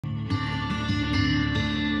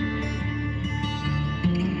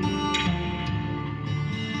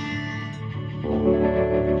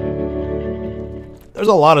There's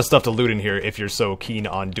a lot of stuff to loot in here if you're so keen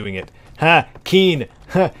on doing it. Ha! Keen!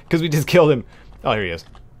 Ha! Because we just killed him. Oh, here he is.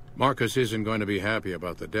 Marcus isn't going to be happy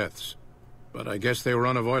about the deaths, but I guess they were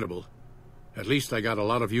unavoidable. At least I got a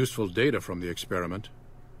lot of useful data from the experiment.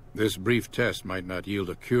 This brief test might not yield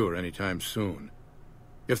a cure anytime soon.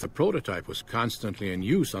 If the prototype was constantly in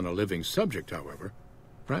use on a living subject, however,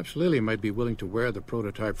 perhaps Lily might be willing to wear the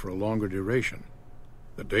prototype for a longer duration.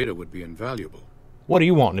 The data would be invaluable. What are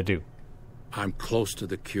you wanting to do? I'm close to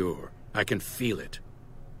the cure. I can feel it.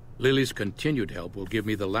 Lily's continued help will give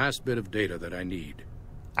me the last bit of data that I need.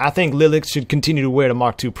 I think Lilith should continue to wear the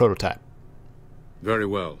Mark II prototype. Very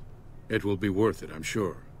well. It will be worth it, I'm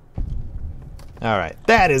sure. Alright,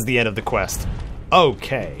 that is the end of the quest.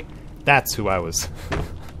 Okay, that's who I was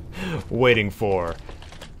waiting for.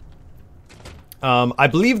 I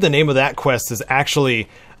believe the name of that quest is actually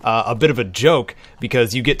a bit of a joke,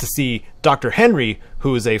 because you get to see Dr. Henry,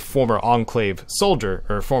 who is a former Enclave soldier,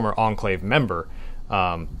 or former Enclave member,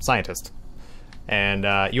 scientist.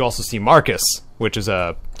 And you also see Marcus, which is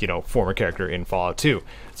a, former character in Fallout 2.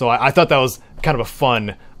 So I thought that was kind of a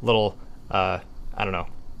fun little, I don't know.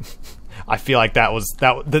 I feel like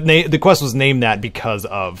the quest was named that because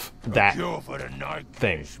of that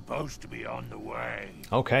thing. Is supposed to be on the way.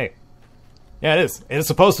 Okay. Yeah, it is. It is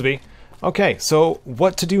supposed to be. Okay, so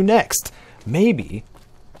what to do next? Maybe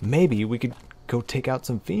we could go take out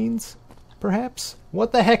some fiends, perhaps?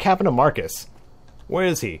 What the heck happened to Marcus? Where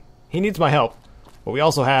is he? He needs my help. But we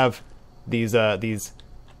also have these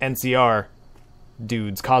NCR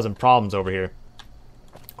dudes causing problems over here.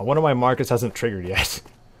 I wonder why Marcus hasn't triggered yet.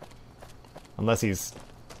 Unless he's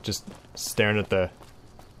just staring at the...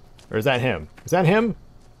 Or is that him? Is that him?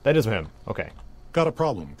 That is him. Okay. Got a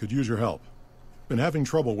problem. Could use your help. Been having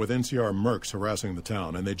trouble with NCR mercs harassing the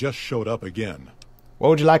town, and they just showed up again. What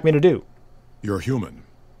would you like me to do? You're human.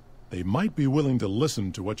 They might be willing to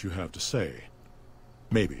listen to what you have to say.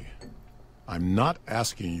 Maybe. I'm not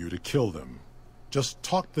asking you to kill them. Just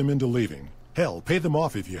talk them into leaving. Hell, pay them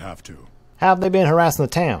off if you have to. How have they been harassing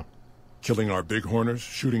the town? Killing our bighorners,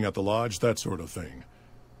 shooting at the lodge, that sort of thing.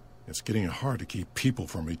 It's getting hard to keep people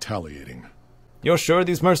from retaliating. You're sure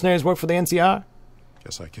these mercenaries work for the NCR?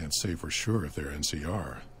 Guess I can't say for sure if they're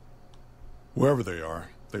NCR. Wherever they are,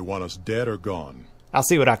 they want us dead or gone. I'll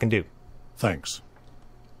see what I can do. Thanks.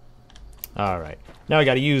 Alright. Now we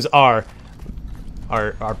gotta use our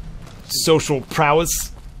social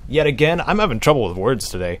prowess yet again. I'm having trouble with words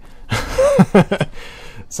today.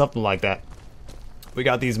 Something like that. We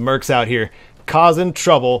got these mercs out here causing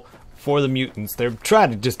trouble for the mutants. They're trying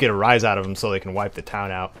to just get a rise out of them so they can wipe the town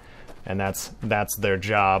out. And that's their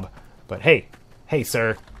job. But hey,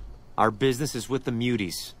 sir. Our business is with the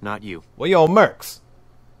muties, not you. Well, yo, mercs.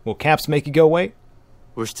 Will caps make you go away?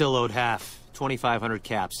 We're still owed half, 2,500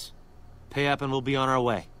 caps. Pay up and we'll be on our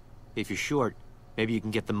way. If you're short, maybe you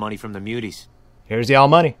can get the money from the muties. Here's y'all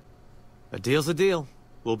money. A deal's a deal.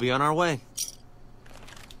 We'll be on our way.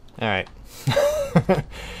 Alright. That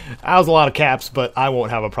was a lot of caps, but I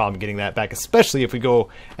won't have a problem getting that back, especially if we go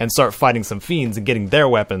and start fighting some fiends and getting their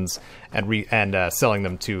weapons and selling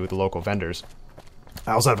them to the local vendors.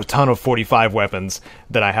 I also have a ton of 45 weapons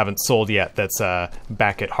that I haven't sold yet that's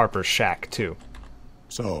back at Harper's Shack, too.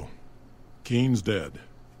 So, Keen's dead.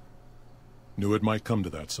 Knew it might come to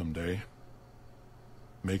that someday.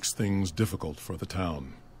 Makes things difficult for the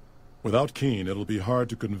town. Without Keen, it'll be hard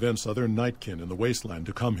to convince other Nightkin in the wasteland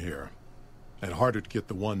to come here. And harder to get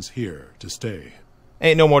the ones here to stay.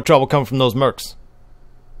 Ain't no more trouble coming from those mercs.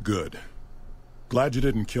 Good. Glad you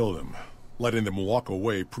didn't kill them. Letting them walk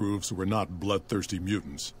away proves we're not bloodthirsty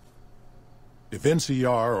mutants. If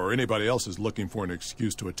NCR or anybody else is looking for an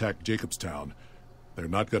excuse to attack Jacobstown, they're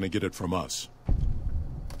not gonna get it from us.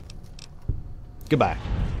 Goodbye.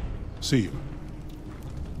 See you.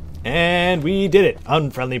 And we did it.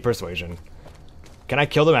 Unfriendly persuasion. Can I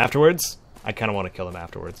kill them afterwards? I kind of want to kill them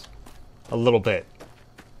afterwards. A little bit.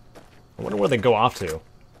 I wonder where they go off to.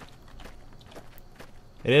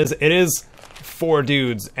 It is 4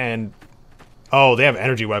 dudes and... Oh, they have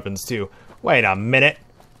energy weapons too. Wait a minute.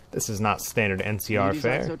 This is not standard NCR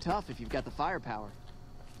fare. Not so tough if you've got the firepower.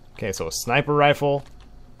 Okay, so a sniper rifle.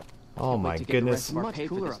 Oh my goodness. Much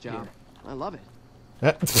cooler up here. I love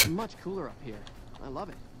it. Much cooler up here. I love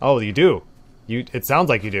it. Oh, you do. It sounds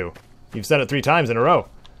like you do. You've said it 3 times in a row.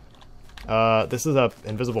 This is a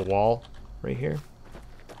invisible wall right here.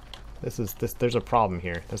 There's a problem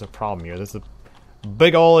here. There's a problem here. There's a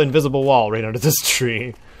big ol' invisible wall right under this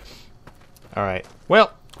tree. Alright.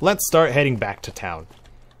 Well, let's start heading back to town.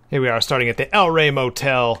 Here we are, starting at the El Rey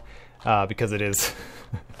Motel, because it is,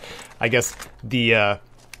 I guess, the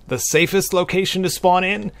safest location to spawn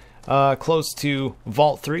in. close to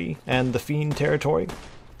Vault 3 and the Fiend territory.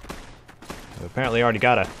 I've apparently already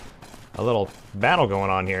got a little battle going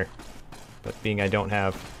on here. But being I don't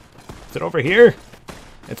have... Is it over here?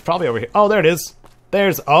 It's probably over here. Oh, there it is.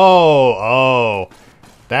 There's... Oh,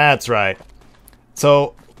 that's right.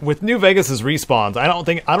 So, with New Vegas's respawns, I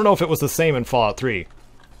don't know if it was the same in Fallout 3.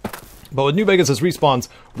 But with New Vegas's respawns,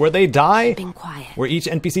 where they die, where each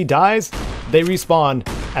NPC dies, they respawn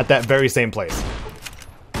at that very same place.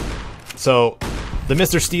 So, the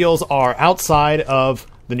Mr. Steels are outside of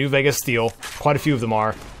the New Vegas Steel. Quite a few of them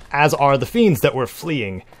are. As are the Fiends that were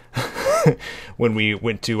fleeing when we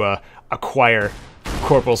went to acquire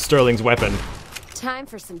Corporal Sterling's weapon. Time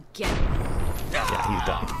for some get. Yeah, he's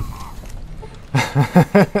done.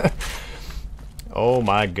 Oh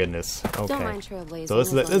my goodness. Okay. So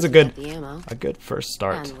this is a good first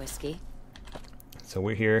start. And whiskey. So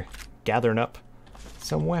we're here gathering up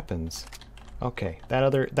some weapons. Okay,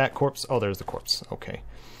 that corpse. Oh, there's the corpse. Okay.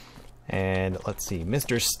 And let's see,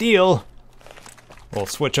 Mr. Steel. We'll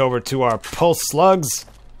switch over to our pulse slugs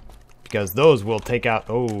because those will take out.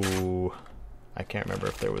 Oh, I can't remember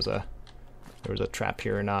if there was a trap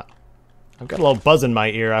here or not. I've got a little buzz in my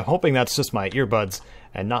ear. I'm hoping that's just my earbuds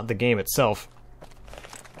and not the game itself.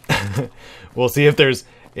 We'll see if there's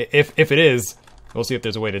if it is. We'll see if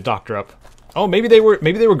there's a way to doctor up. Oh, maybe they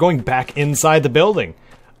were going back inside the building.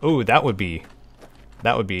 Ooh, that would be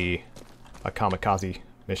a kamikaze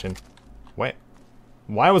mission.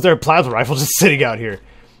 Why was there a plasma rifle just sitting out here?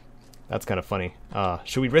 That's kind of funny.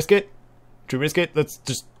 Should we risk it? Should we risk it? Let's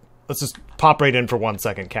just pop right in for 1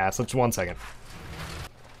 second, Cass. Let's 1 second.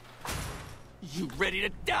 You ready to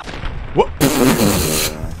die? What?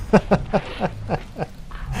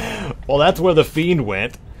 Well, that's where the Fiend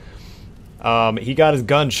went. He got his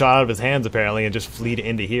gun shot out of his hands apparently and just fleed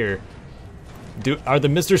into here. Are the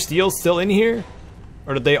Mr. Steels still in here?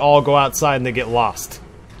 Or did they all go outside and they get lost?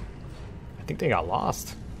 I think they got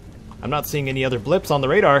lost. I'm not seeing any other blips on the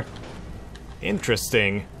radar.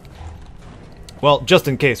 Interesting. Well, just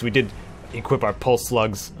in case, we did equip our pulse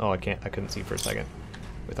slugs. Oh, I couldn't see for a second.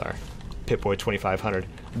 With our Pip-Boy 2500.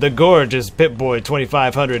 The gorgeous Pip-Boy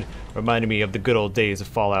 2500 reminded me of the good old days of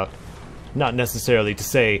Fallout. Not necessarily to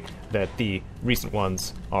say that the recent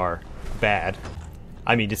ones are bad.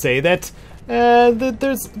 I mean to say that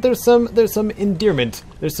there's some endearment,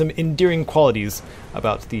 there's some endearing qualities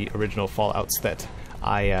about the original Fallouts that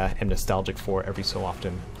I am nostalgic for every so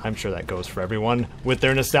often. I'm sure that goes for everyone with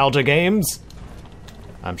their nostalgia games.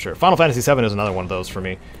 I'm sure. Final Fantasy VII is another one of those for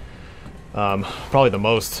me. Probably the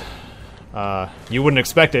most. You wouldn't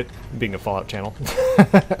expect it, being a Fallout channel.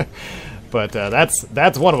 But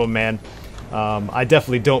that's one of them, man. I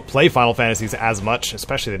definitely don't play Final Fantasies as much,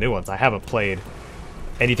 especially the new ones. I haven't played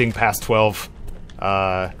anything past 12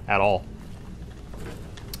 at all.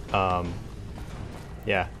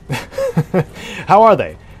 Yeah. How are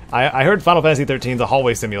they? I heard Final Fantasy 13 is a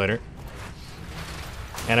hallway simulator.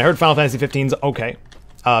 And I heard Final Fantasy 15's okay.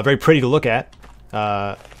 Very pretty to look at.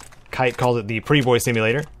 Kite calls it the Pretty Boy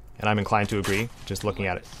Simulator, and I'm inclined to agree, just looking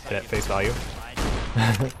at it at face value.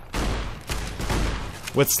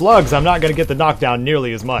 With slugs, I'm not going to get the knockdown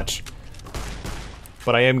nearly as much.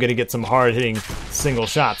 But I am going to get some hard-hitting single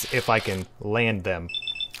shots if I can land them.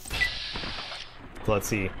 So let's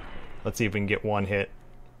see. Let's see if we can get one hit.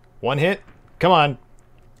 One hit? Come on.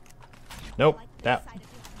 Nope. That.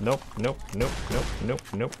 Nope, nope, nope, nope, nope,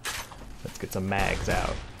 nope. Let's get some mags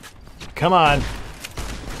out. Come on.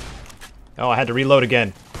 Oh, I had to reload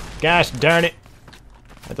again. Gosh darn it.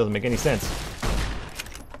 That doesn't make any sense.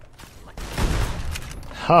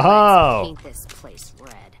 Ho-ho! Paint this place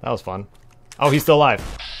red. That was fun. Oh, he's still alive.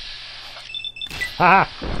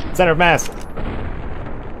 Haha! Center of mass.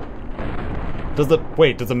 Does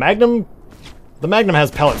the Magnum... The Magnum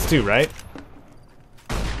has pellets too, right?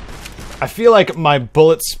 I feel like my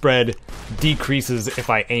bullet spread decreases if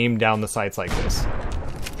I aim down the sights like this.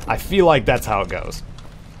 I feel like that's how it goes.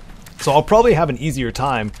 So I'll probably have an easier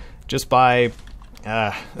time just by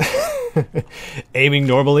aiming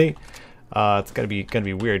normally. It's gonna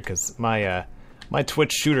be weird because my my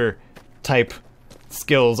Twitch shooter type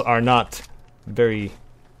skills are not very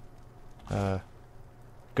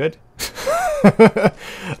good. I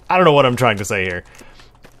don't know what I'm trying to say here.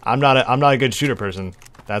 I'm not a good shooter person.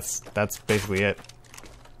 That's basically it.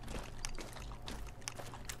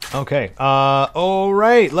 Okay. All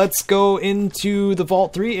right. Let's go into the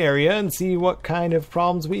Vault 3 area and see what kind of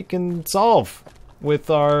problems we can solve with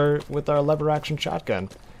our lever action shotgun.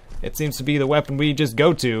 It seems to be the weapon we just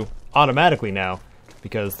go to automatically now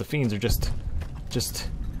because the fiends are just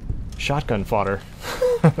shotgun fodder.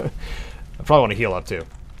 I probably want to heal up too.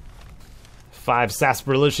 5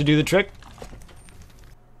 sarsaparillas should do the trick.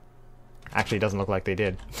 Actually, it doesn't look like they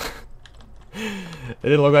did. It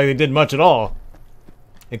didn't look like they did much at all.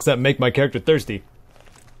 Except make my character thirsty.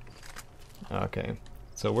 Okay.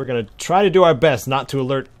 So we're gonna try to do our best not to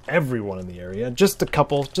alert everyone in the area. Just a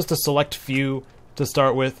couple, just a select few to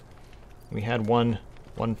start with. We had one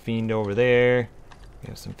fiend over there. We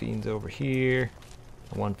have some fiends over here.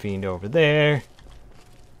 One fiend over there.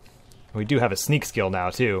 We do have a sneak skill now,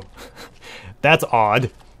 too. That's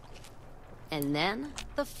odd. And then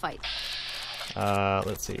the fight.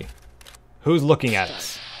 Let's see. Who's looking at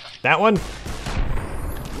us? That one?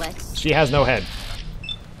 She has no head.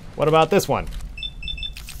 What about this one?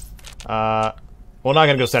 We're not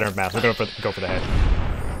gonna go center of mass. We're gonna go for the head.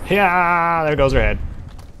 Yeah, there goes her head.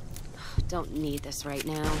 Don't need this right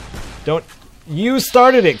now. Don't. You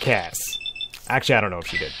started it, Cass. Actually, I don't know if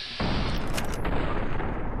she did.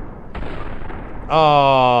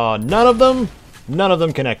 Oh, none of them? None of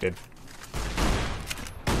them connected.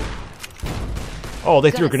 Oh,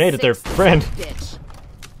 they threw a grenade at their friend. Bitch.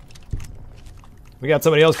 We got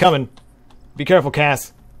somebody else coming. Be careful,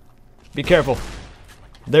 Cass. Be careful.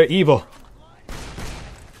 They're evil.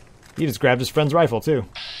 He just grabbed his friend's rifle, too.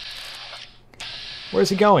 Where's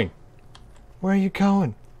he going? Where are you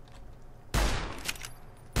going?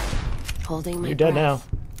 Holding my You're dead breath.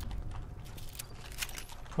 now.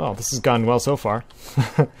 Well, this has gone well so far.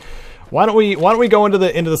 Why don't we go into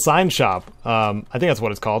the sign shop? I think that's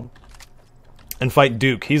what it's called. And fight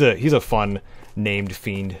Duke. He's a fun named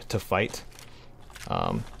fiend to fight.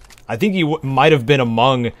 I think he might have been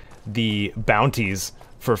among the bounties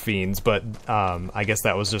for fiends, but I guess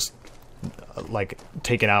that was just like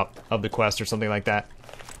taken out of the quest or something like that.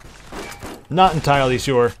 Not entirely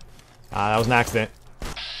sure. That was an accident.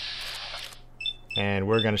 And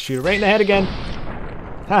we're gonna shoot it right in the head again.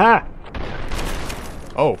 Haha.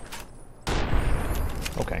 Oh.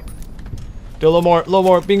 Okay. Do a little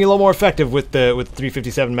more, being a little more effective with the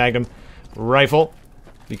 357 Magnum rifle,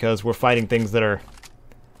 because we're fighting things that are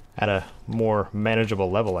at a more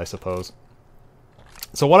manageable level, I suppose.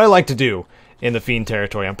 So what I like to do in the Fiend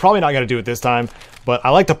territory, I'm probably not going to do it this time, but I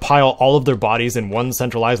like to pile all of their bodies in one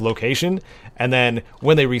centralized location, and then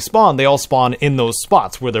when they respawn, they all spawn in those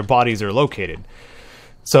spots where their bodies are located.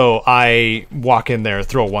 So I walk in there,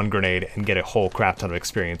 throw one grenade, and get a whole crap ton of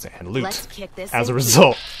experience and loot as a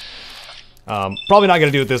result. Probably not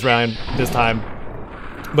going to do it this time,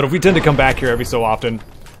 but if we tend to come back here every so often,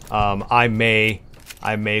 I may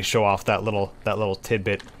show off that little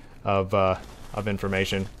tidbit of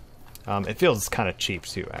information. It feels kind of cheap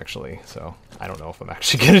too, actually, so I don't know if I'm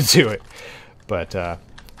actually going to do it, but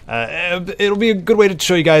it'll be a good way to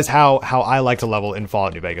show you guys how I like to level in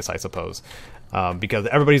Fallout New Vegas, I suppose. Because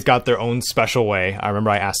everybody's got their own special way. I remember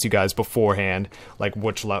I asked you guys beforehand, like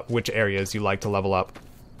which areas you like to level up,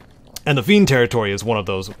 and the Fiend territory is one of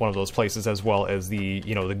those places, as well as the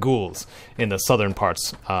the ghouls in the southern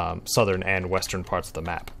parts, southern and western parts of the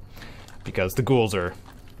map, because the ghouls are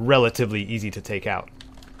relatively easy to take out.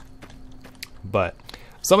 But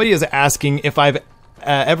somebody is asking if I've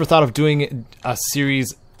ever thought of doing a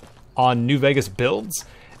series on New Vegas builds,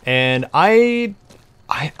 and I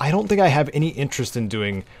don't think I have any interest in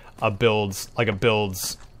doing a builds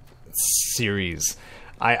series.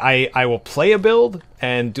 I will play a build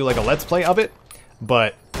and do like a let's play of it,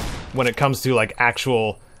 but when it comes to like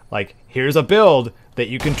actual, like, here's a build that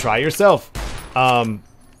you can try yourself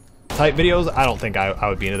type videos, I don't think I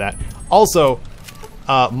would be into that. Also,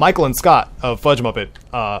 Michael and Scott of Fudge Muppet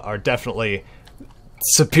are definitely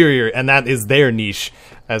superior, and that is their niche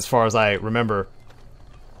as far as I remember.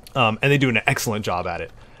 And they do an excellent job at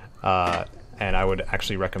it. And I would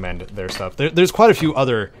actually recommend their stuff. There's quite a few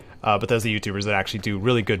other Bethesda YouTubers that actually do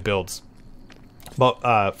really good builds. But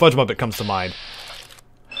Fudge Muppet comes to mind.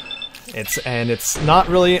 It's not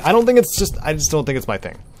really, I just don't think it's my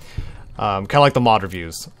thing. Kind of like the mod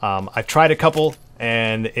reviews. I've tried a couple,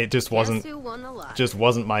 and it just wasn't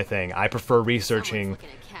my thing. I prefer researching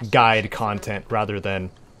guide content rather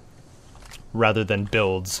than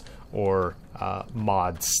builds or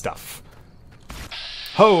mod stuff.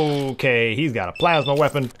 Okay, he's got a plasma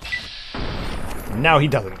weapon. Now he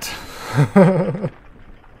doesn't.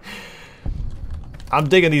 I'm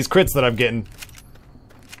digging these crits that I'm getting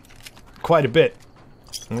quite a bit.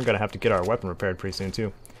 We're gonna have to get our weapon repaired pretty soon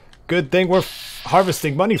too. Good thing we're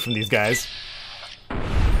harvesting money from these guys.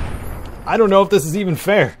 I don't know if this is even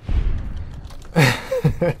fair.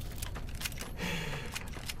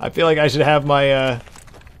 I feel like I should have my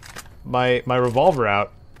my revolver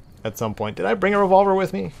out at some point. Did I bring a revolver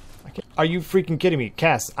with me? Are you freaking kidding me?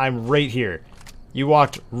 Cass, I'm right here. You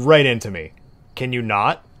walked right into me. Can you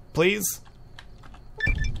not, please?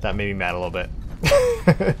 That made me mad a little bit.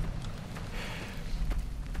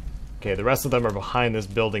 Okay, the rest of them are behind this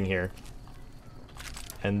building here.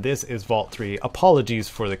 And this is Vault 3. Apologies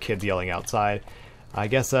for the kids yelling outside. I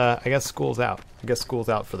guess school's out. I guess school's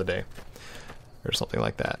out for the day. Or something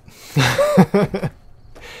like that.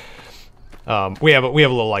 We have a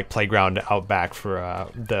little like playground out back for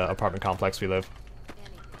the apartment complex we live.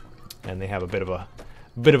 And they have a bit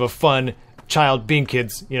of a fun child being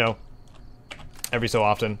kids, you know, every so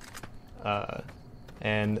often.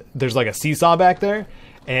 And there's like a seesaw back there,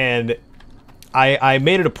 and I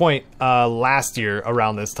made it a point last year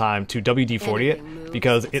around this time to WD-40 it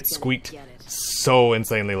because it squeaked so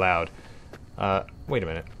insanely loud. Wait a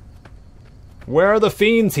minute. Where are the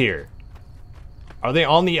fiends here? Are they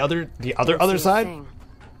on the other side?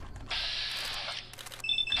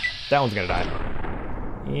 That one's gonna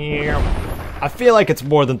die. Yeah. I feel like it's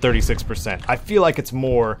more than 36%. I feel like it's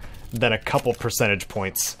more than a couple percentage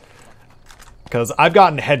points. Because I've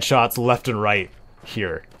gotten headshots left and right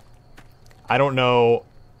here. I don't know.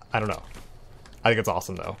 I think it's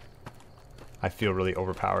awesome, though. I feel really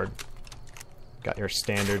overpowered. Got your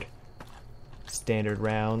standard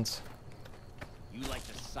rounds.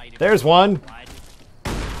 There's one!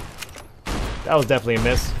 That was definitely a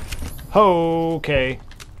miss. Okay.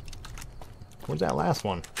 Where's that last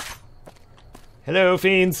one? Hello,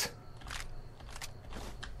 fiends.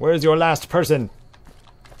 Where's your last person?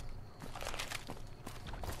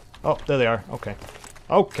 Oh, there they are. Okay.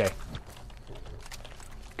 Okay.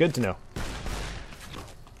 Good to know.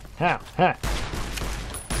 Ha! Ha!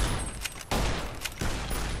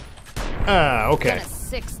 Okay.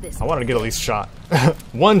 I wanted to get at least a shot.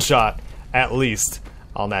 One shot, at least,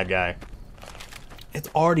 on that guy. It's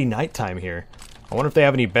already nighttime here. I wonder if they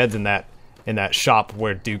have any beds in that shop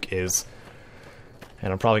where Duke is.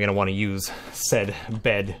 And I'm probably going to want to use said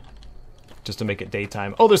bed just to make it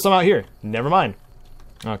daytime. Oh, there's some out here. Never mind.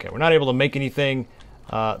 Okay, we're not able to make anything.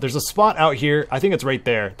 There's a spot out here. I think it's right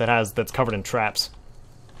there that's covered in traps.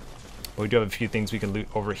 But we do have a few things we can loot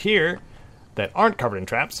over here that aren't covered in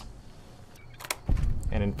traps.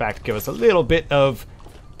 And in fact, give us a little bit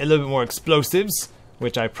more explosives,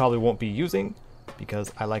 which I probably won't be using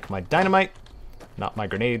because I like my dynamite, not my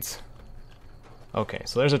grenades. Okay,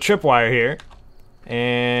 so there's a tripwire here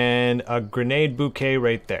and a grenade bouquet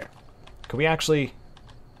right there. Can we actually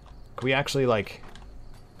like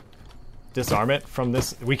disarm it from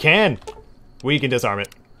this? We can disarm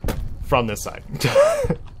it from this side.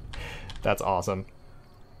 That's awesome.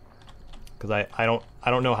 Because I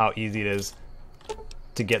don't know how easy it is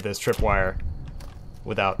to get this tripwire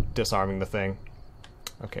without disarming the thing.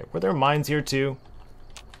 Okay, were there mines here too?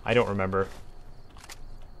 I don't remember.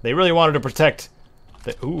 They really wanted to protect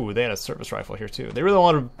ooh, they had a service rifle here too. They really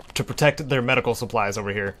wanted to protect their medical supplies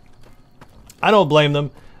over here. I don't blame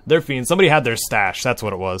them. They're fiends. Somebody had their stash. That's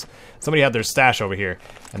what it was. Somebody had their stash over here,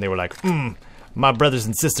 and they were like, my brothers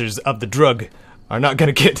and sisters of the drug are not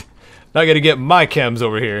gonna get my chems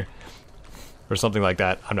over here, or something like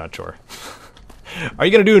that. I'm not sure. Are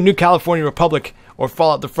you gonna do a New California Republic or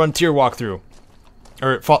Fallout the Frontier walkthrough?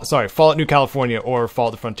 Or Fallout New California or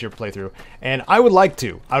Fallout the Frontier playthrough? And I would like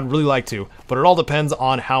to. I'd really like to, but it all depends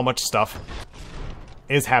on how much stuff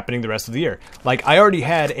is happening the rest of the year. Like, I already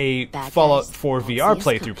had a Fallout 4 VR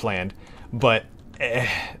playthrough planned, but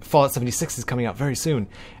Fallout 76 is coming out very soon,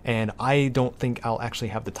 and I don't think I'll actually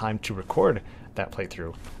have the time to record that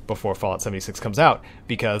playthrough before Fallout 76 comes out,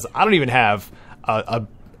 because I don't even have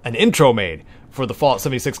an intro made for the Fallout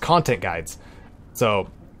 76 content guides. So,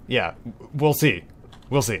 yeah, we'll see.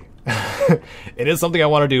 We'll see. It is something I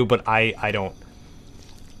want to do, but I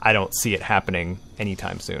don't see it happening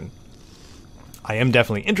anytime soon. I am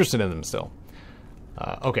definitely interested in them still.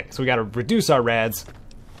 Okay, so we got to reduce our rads.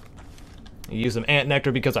 Use some ant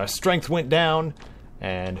nectar because our strength went down,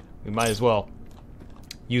 and we might as well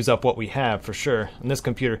use up what we have for sure. And this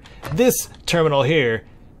computer, this terminal here,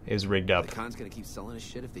 is rigged up Khan's gonna keep selling his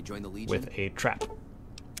shit if they join the Legion. with a trap.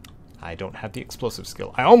 I don't have the explosive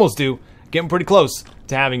skill. I almost do. Getting pretty close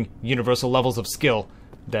to having universal levels of skill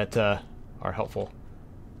that are helpful.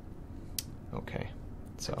 Okay,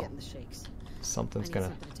 so something's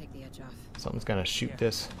gonna shoot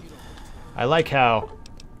this. I like how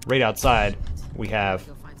right outside we have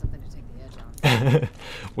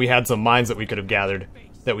we had some mines that we could have gathered,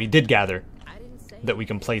 that we did gather, that we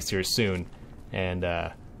can place here soon, and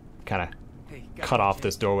kind of cut off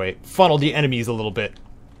this doorway, funnel the enemies a little bit.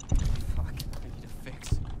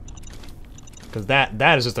 Because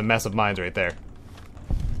that is just a mess of mines right there.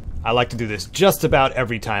 I like to do this just about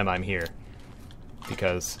every time I'm here,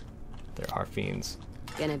 because there are fiends.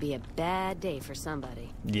 Gonna be a bad day for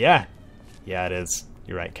somebody. Yeah. Yeah, it is.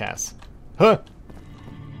 You're right, Cass. Huh!